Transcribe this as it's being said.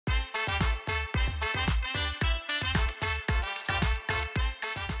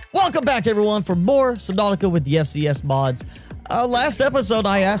Welcome back, everyone, for more Subnautica with the FCS mods. Last episode,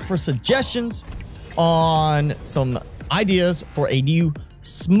 I asked for suggestions on some ideas for a new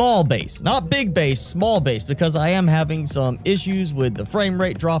small base. Not big base, small base, because I am having some issues with the frame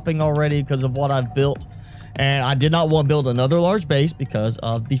rate dropping already because of what I've built. And I did not want to build another large base because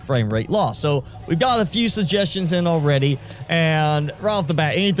of the frame rate loss. So we've got a few suggestions in already. And right off the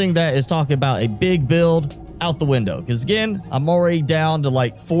bat, anything that is talking about a big build, out the window. Because again, I'm already down to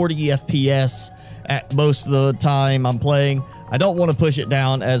like 40 FPS at most of the time I'm playing. I don't want to push it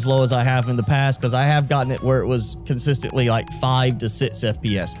down as low as I have in the past because I have gotten it where it was consistently like 5 to 6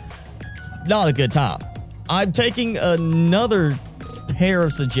 FPS. It's not a good time. I'm taking another pair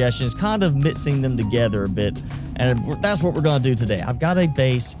of suggestions, kind of mixing them together a bit, and that's what we're going to do today. I've got a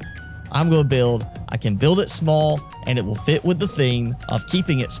base I'm going to build. I can build it small and it will fit with the theme of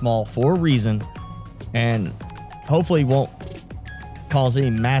keeping it small for a reason, and hopefully won't cause any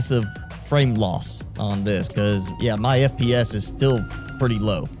massive frame loss on this because, yeah, my FPS is still pretty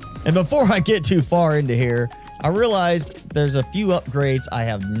low. And before I get too far into here, I realized there's a few upgrades I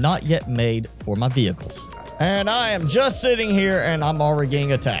have not yet made for my vehicles. And I am just sitting here and I'm already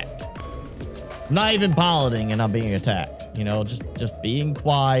getting attacked. Not even piloting and I'm being attacked. You know, just being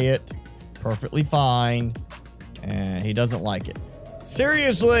quiet, perfectly fine. And he doesn't like it.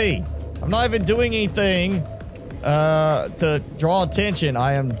 Seriously, I'm not even doing anything to draw attention.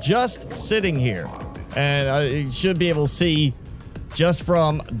 I am just sitting here. And you should be able to see just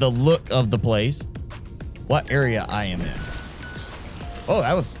from the look of the place what area I am in. Oh,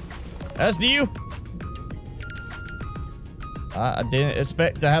 that's new. I didn't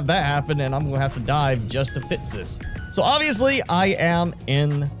expect to have that happen, and I'm gonna have to dive just to fix this. So obviously I am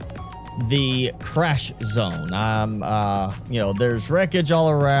in the crash zone. I'm you know, there's wreckage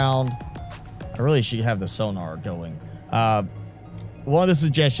all around. I really should have the sonar going. One of the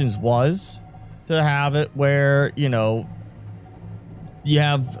suggestions was to have it where, you know, you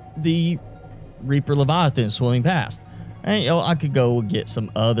have the Reaper Leviathan swimming past. And, you know, I could go get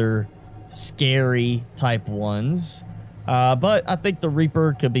some other scary type ones. But I think the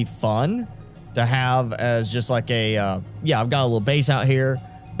Reaper could be fun to have as just like a, yeah, I've got a little base out here.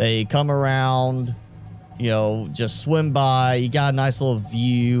 They come around, you know, just swim by. You got a nice little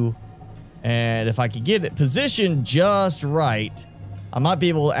view. And if I could get it positioned just right, I might be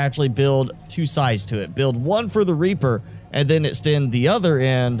able to actually build two sides to it. Build one for the Reaper and then extend the other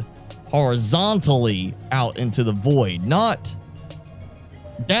end horizontally out into the void. Not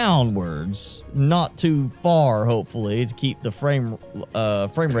downwards, not too far, hopefully, to keep the frame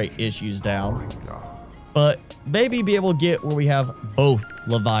rate issues down. But maybe be able to get where we have both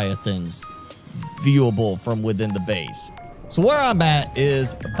Leviathans viewable from within the base. So where I'm at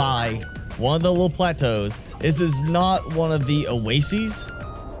is by one of the little plateaus. This is not one of the oases,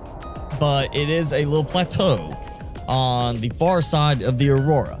 but it is a little plateau on the far side of the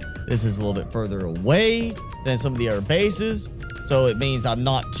Aurora. This is a little bit further away than some of the other bases, so it means I'm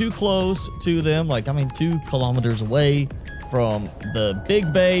not too close to them. Like, I mean, 2 kilometers away from the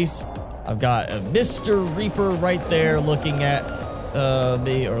big base. I've got a Mr. Reaper right there looking at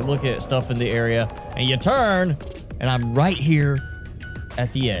me, or looking at stuff in the area, and you turn and I'm right here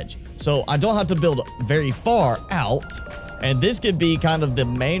at the edge. So I don't have to build very far out, and this could be kind of the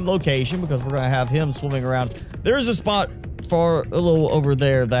main location because we're going to have him swimming around. There's a spot far a little over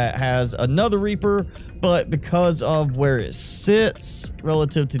there that has another Reaper, but because of where it sits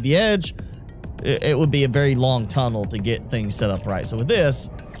relative to the edge, it would be a very long tunnel to get things set up right. So with this,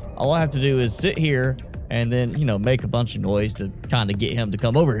 all I have to do is sit here and then, you know, make a bunch of noise to kind of get him to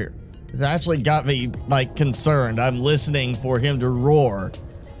come over here. It's actually got me like concerned. I'm listening for him to roar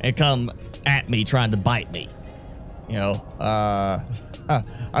and come at me trying to bite me. You know, I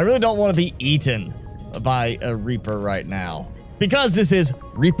really don't want to be eaten by a Reaper right now. Because this is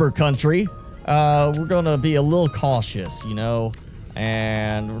Reaper country, we're going to be a little cautious, you know,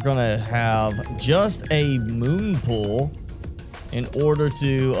 and we're going to have just a moon pool in order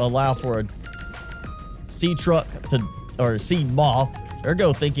to allow for a sea truck to, or sea moth. There we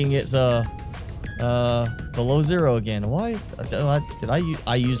go, thinking it's below zero again. Why did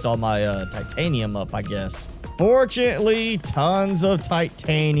I used all my titanium up, I guess. Fortunately, tons of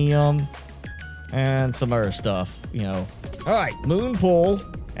titanium and some other stuff, you know. All right, moon pool,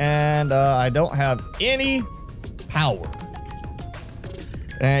 and I don't have any power.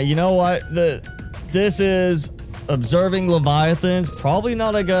 And you know what? This is observing Leviathans. Probably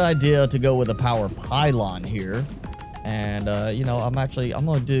not a good idea to go with a power pylon here. And you know, I may actually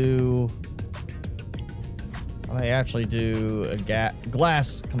do a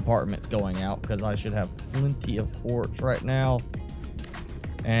glass compartments going out because I should have plenty of quartz right now.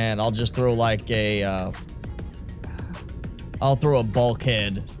 And I'll just throw like a, I'll throw a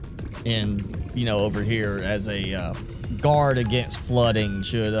bulkhead in, you know, over here as a guard against flooding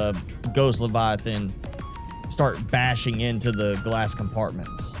should a ghost leviathan start bashing into the glass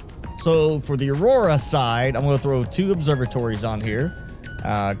compartments. So for the Aurora side, I'm going to throw 2 observatories on here,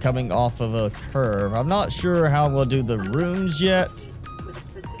 coming off of a curve. I'm not sure how I'm going to do the rooms yet,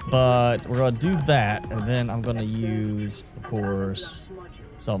 but we're going to do that. And then I'm going to use, of course,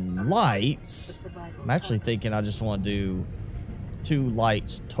 some lights. I'm actually thinking I just want to do 2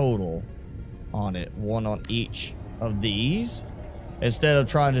 lights total on it, 1 on each of these. Instead of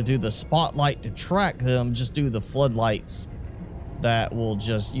trying to do the spotlight to track them, just do the floodlights that will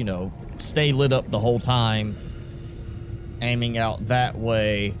just, you know, stay lit up the whole time, aiming out that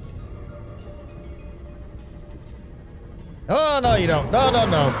way. Oh, no, you don't. No, no,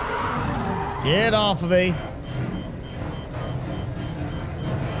 no. Get off of me.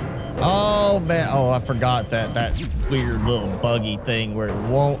 Oh, man. Oh, I forgot that weird little buggy thing where it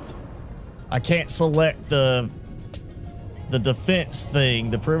won't. I can't select the defense thing,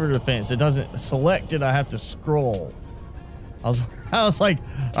 the perimeter defense. It doesn't select it. I have to scroll. I was like,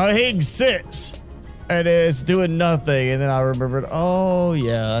 I'm hitting 6 and it's doing nothing. And then I remembered, oh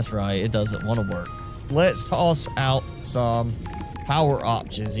yeah, that's right. It doesn't want to work. Let's toss out some power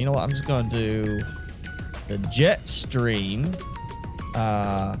options. You know what? I'm just going to do the jet stream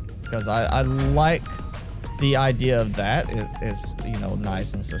because I like the idea of that. It's, you know,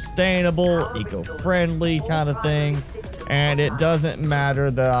 nice and sustainable, eco-friendly kind of thing. And it doesn't matter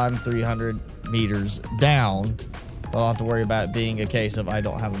that I'm 300 meters down. So I don't have to worry about it being a case of I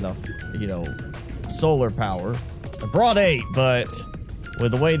don't have enough, you know, solar power. I brought 8, but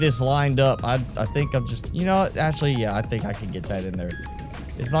with the way this lined up, I think I'm just, you know, actually, yeah, I think I can get that in there.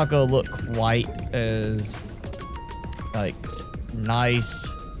 It's not going to look quite as, like,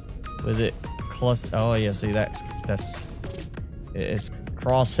 nice with it cluster. Oh, yeah, see, it's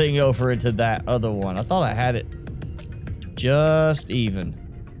crossing over into that other one. I thought I had it just even.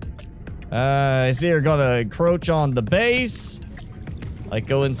 Is here gonna encroach on the base, like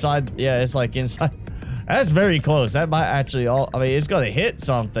go inside. Yeah, it's like inside. That's very close. That might actually all, I mean, it's gonna hit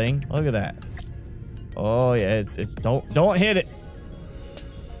something. Look at that. Oh yeah, it's don't hit it.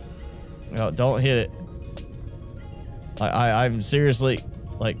 No, don't hit it. I'm seriously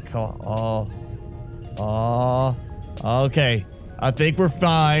like, okay. I think we're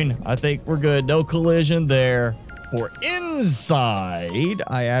fine. I think we're good. No collision there. For inside,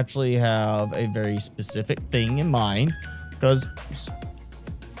 I actually have a very specific thing in mind because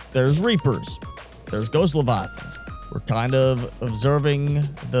there's Reapers, there's Ghost Leviathans. We're kind of observing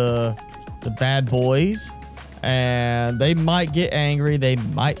the bad boys, and they might get angry. They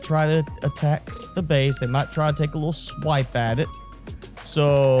might try to attack the base. They might try to take a little swipe at it.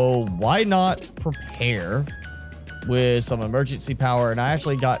 So why not prepare with some emergency power? And I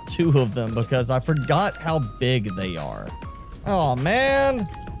actually got 2 of them because I forgot how big they are. Oh man,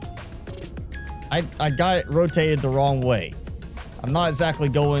 I got it rotated the wrong way. I'm not exactly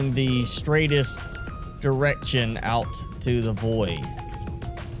going the straightest direction out to the void.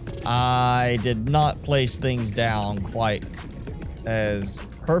 I did not place things down quite as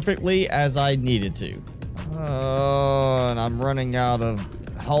perfectly as I needed to. Oh, and I'm running out of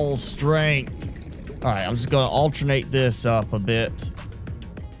hull strength. All right, I'm just going to alternate this up a bit.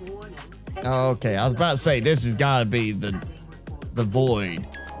 Okay, I was about to say, this has got to be the void.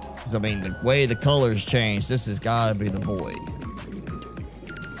 Because, I mean, the way the colors change, this has got to be the void.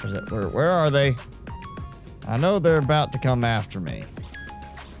 Where are they? I know they're about to come after me.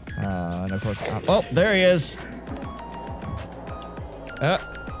 And, of course, oh, there he is.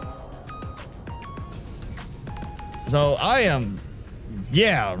 So, I am...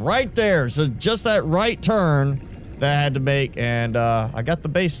 yeah, right there. So just that right turn that I had to make, and I got the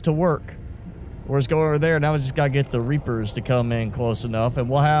base to work. We're just going over there. Now we just got to get the Reapers to come in close enough, and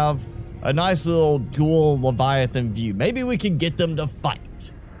we'll have a nice little dual Leviathan view. Maybe we can get them to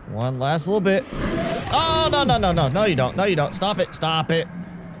fight. One last little bit. Oh, no, no, no, no. No, you don't. No, you don't. Stop it. Stop it.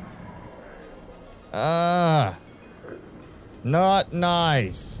 Not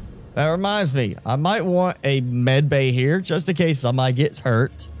nice. That reminds me, I might want a med bay here just in case somebody gets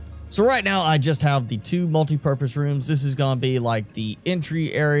hurt. So right now I just have the 2 multi-purpose rooms. This is going to be like the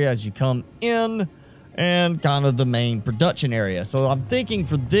entry area as you come in and kind of the main production area. So I'm thinking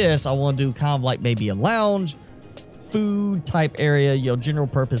for this, I want to do kind of like maybe a lounge, food type area, you know, general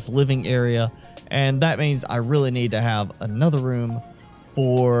purpose living area. And that means I really need to have another room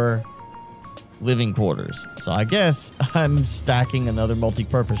for living quarters. So I guess I'm stacking another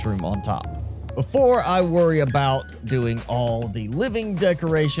multi-purpose room on top. before I worry about doing all the living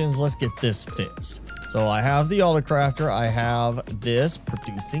decorations, let's get this fixed. So I have the autocrafter. I have this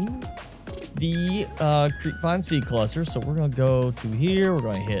producing the creepvine seed cluster. So we're going to go to here. We're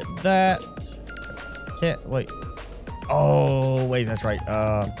going to hit that. Can't wait. Oh, wait, that's right.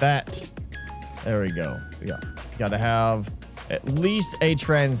 That. There we go. Yeah. Got to have at least a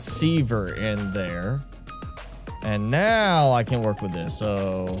transceiver in there. And now I can work with this.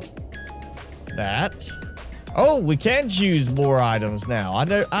 So that. Oh, we can choose more items now.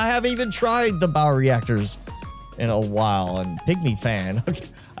 I haven't even tried the bioreactors in a while. And pygmy fan.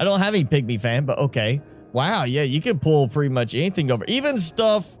 I don't have any pygmy fan, but okay. Wow, yeah, you can pull pretty much anything over. Even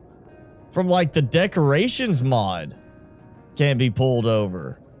stuff from like the decorations mod can be pulled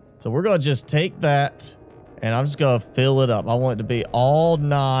over. So we're going to just take that and I'm just going to fill it up. I want it to be all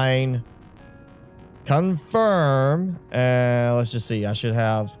 9. Confirm. And let's just see. I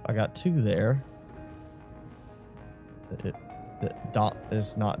got 2 there.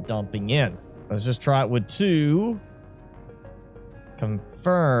 It's not dumping in. Let's just try it with 2.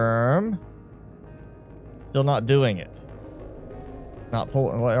 Confirm. Still not doing it. Not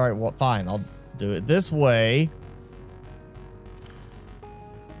pulling. All right, well, fine. I'll do it this way.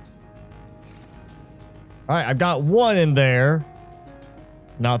 All right, I've got 1 in there.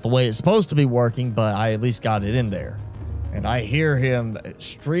 Not the way it's supposed to be working, but I at least got it in there. And I hear him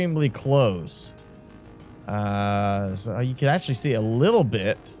extremely close. So you can actually see a little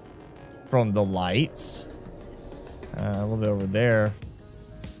bit from the lights. A little bit over there.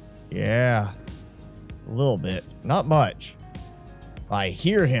 Yeah. A little bit. Not much. I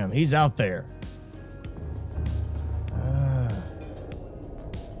hear him. He's out there.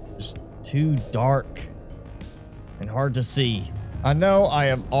 Just too dark and hard to see. I know I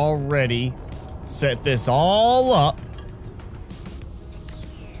have already set this all up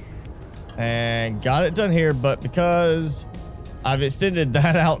and got it done here, but because I've extended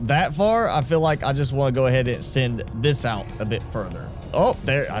that out that far, I feel like I just want to go ahead and extend this out a bit further. Oh,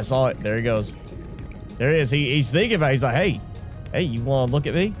 there, I saw it. There he goes. There he is. He's thinking about it. He's like, hey, you want to look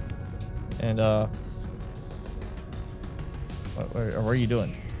at me? And, what are you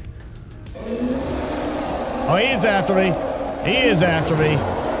doing? Oh, he's after me. He is after me.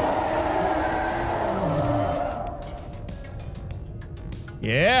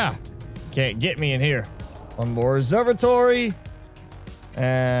 Yeah. Can't get me in here. One more observatory.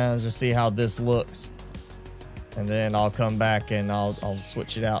 And just see how this looks. And then I'll come back and I'll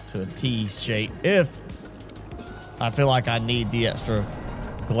switch it out to a T shape if I feel like I need the extra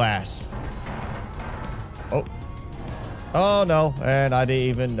glass. Oh. Oh no. And I didn't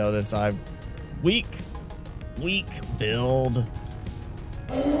even notice. I'm weak build.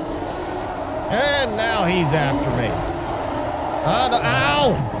 And now he's after me. Oh, no.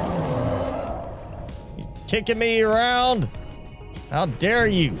 Ow! You kicking me around? How dare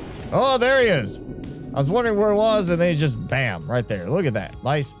you? Oh, there he is. I was wondering where it was, and then he's just bam, right there. Look at that.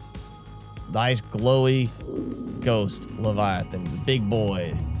 Nice glowy ghost Leviathan, the big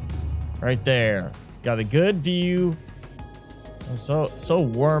boy. Right there. Got a good view. So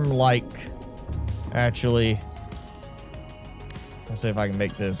worm-like, actually. Let's see if I can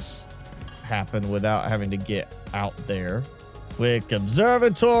make this happen without having to get out there. Quick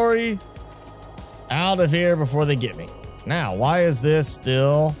observatory. Out of here before they get me. Now, why is this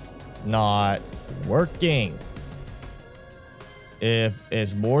still not working? If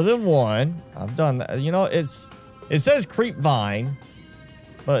it's more than 1, I've done that. You know, it says creepvine,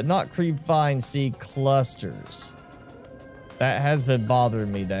 but not creepvine seed clusters. That has been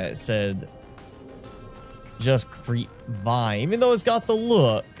bothering me that it said just creepvine. Even though it's got the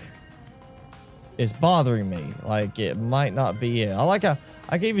look, it's bothering me. Like, it might not be it. I can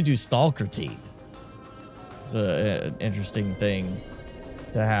even do stalker teeth. It's an interesting thing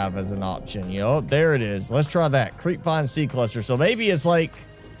to have as an option. You know, there it is. Let's try that. Creepvine seed cluster. So maybe it's like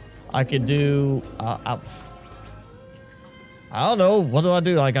I could do... I don't know. What do I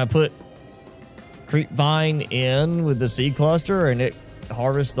do? Like, I put creepvine in with the seed cluster and it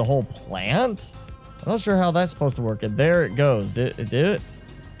harvests the whole plant? I'm not sure how that's supposed to work. And there it goes. Did it do it?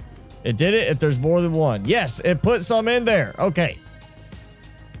 It did it if there's more than 1. Yes, it put some in there. Okay.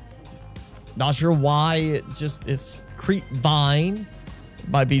 Not sure why. It's creepvine.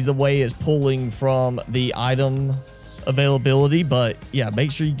 Might be the way it's pulling from the item availability. But yeah,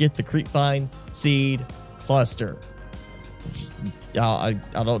 make sure you get the creepvine seed cluster. I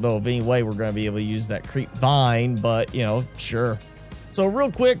don't know of any way we're going to be able to use that creepvine, but you know, sure. So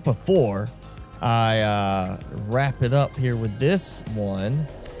real quick before I wrap it up here with this one,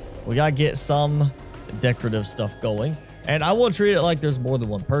 we got to get some decorative stuff going. And I will treat it like there's more than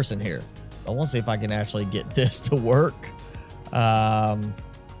 1 person here. I want to see if I can actually get this to work. I've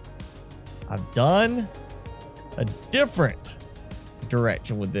done a different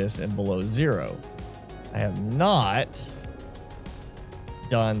direction with this in below zero. I have not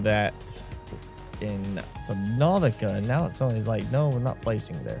done that in Subnautica, and now it's somebody's like, no, we're not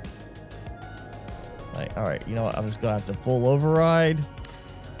placing there. Like, all right, you know what? I'm just gonna have to full override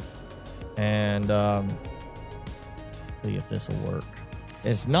and see if this will work.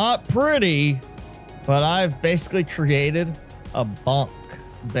 It's not pretty, but I've basically created a bunk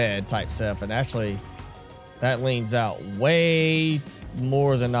bed type setup, and actually that leans out way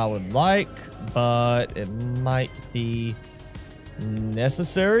more than I would like, but it might be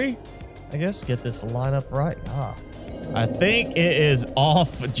necessary, I guess, get this to line up right. I think it is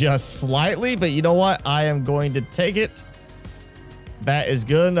off just slightly, but you know what? I am going to take it. That is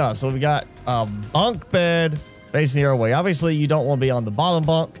good enough. So we got a bunk bed facing the other way. Obviously, you don't want to be on the bottom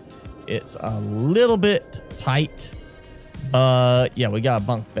bunk. It's a little bit tight, but yeah, we got a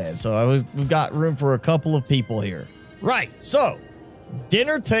bunk bed. So we've got room for a couple of people here. Right. So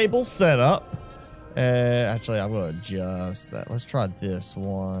dinner table setup. Actually, I'm going to adjust that. Let's try this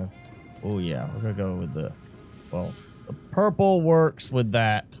one. Oh yeah, we're going to go with the, well, the purple works with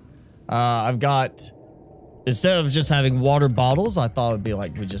that. I've got, instead of just having water bottles, I thought it'd be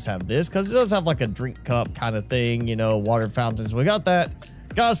like we just have this, because it does have like a drink cup kind of thing, you know, water fountains. We got that.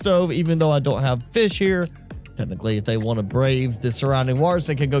 Got a stove, even though I don't have fish here. Technically, if they want to brave the surrounding waters,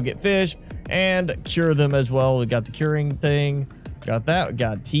 they can go get fish and cure them as well. We got the curing thing. Got that. We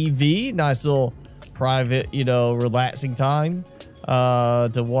got TV. Nice little private, you know, relaxing time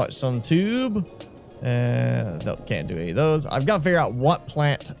to watch some tube. No, can't do any of those. I've got to figure out what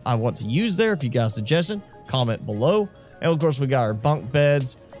plant I want to use there. If you got a suggestion, comment below. And of course, we got our bunk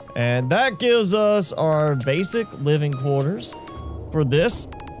beds, and that gives us our basic living quarters for this.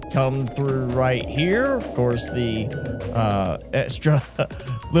 Come through right here. Of course, the extra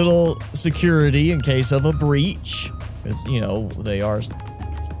little security in case of a breach, because, you know, they are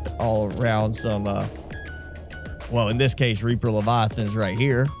all around some, well, in this case, Reaper Leviathan's right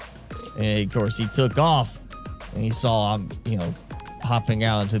here. And of course, he took off and he saw I'm, you know, hopping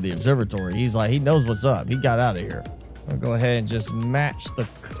out into the observatory. He's like, he knows what's up. He got out of here. I'll go ahead and just match the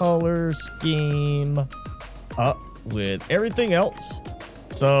color scheme up with everything else.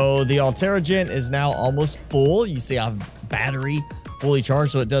 So the Alteragen is now almost full. You see I have battery fully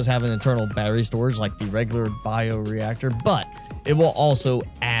charged, so it does have an internal battery storage like the regular bioreactor, but it will also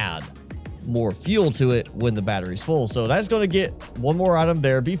add more fuel to it when the battery's full. So that's going to get one more item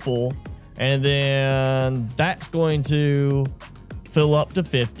there, be full, and then that's going to fill up to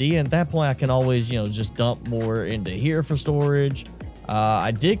 50. And at that point, I can always, you know, just dump more into here for storage.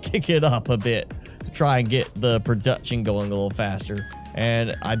 I did kick it up a bit to try and get the production going a little faster,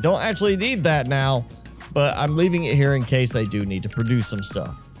 and I don't actually need that now, but I'm leaving it here in case they do need to produce some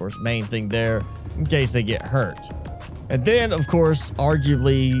stuff. Of course, main thing there in case they get hurt. And then, of course,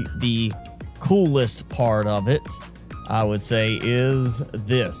 arguably the coolest part of it, I would say, is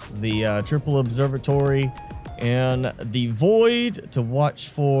this, the triple observatory and the void to watch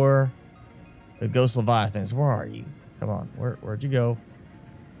for the ghost leviathans. Where are you? Come on, where'd you go?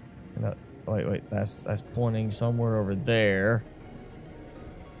 No, wait, that's pointing somewhere over there.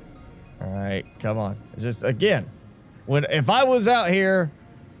 All right, come on. Just again, if I was out here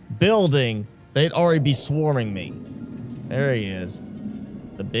building, they'd already be swarming me. There he is,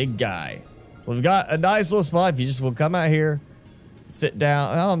 the big guy. So we've got a nice little spot. If you just will come out here, sit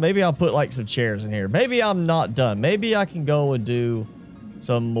down. Oh, maybe I'll put like some chairs in here. Maybe I'm not done. Maybe I can go and do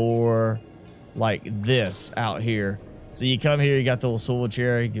some more like this out here. So you come here, you got the little swivel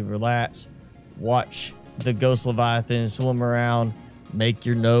chair, you can relax, watch the ghost leviathan swim around, make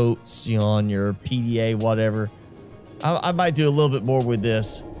your notes, you know, on your PDA, whatever. I might do a little bit more with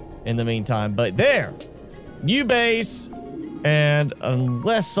this in the meantime, but there, new base. And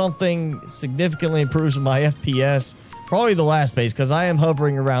unless something significantly improves my FPS, probably the last base, because I am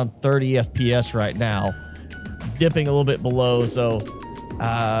hovering around 30 FPS right now, dipping a little bit below. So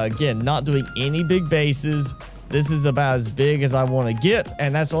again, not doing any big bases. This is about as big as I want to get,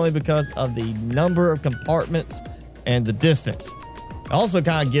 and that's only because of the number of compartments and the distance. It also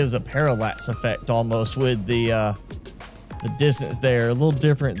kind of gives a parallax effect almost with the distance there, a little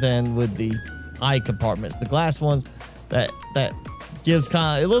different than with these high compartments. The glass ones, that gives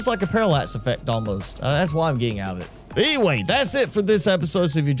kind of, it looks like a parallax effect almost. That's why I'm getting out of it. But anyway, that's it for this episode.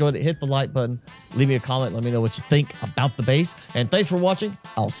 So if you enjoyed it, hit the like button, leave me a comment, let me know what you think about the base, and thanks for watching.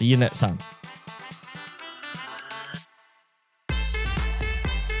 I'll see you next time.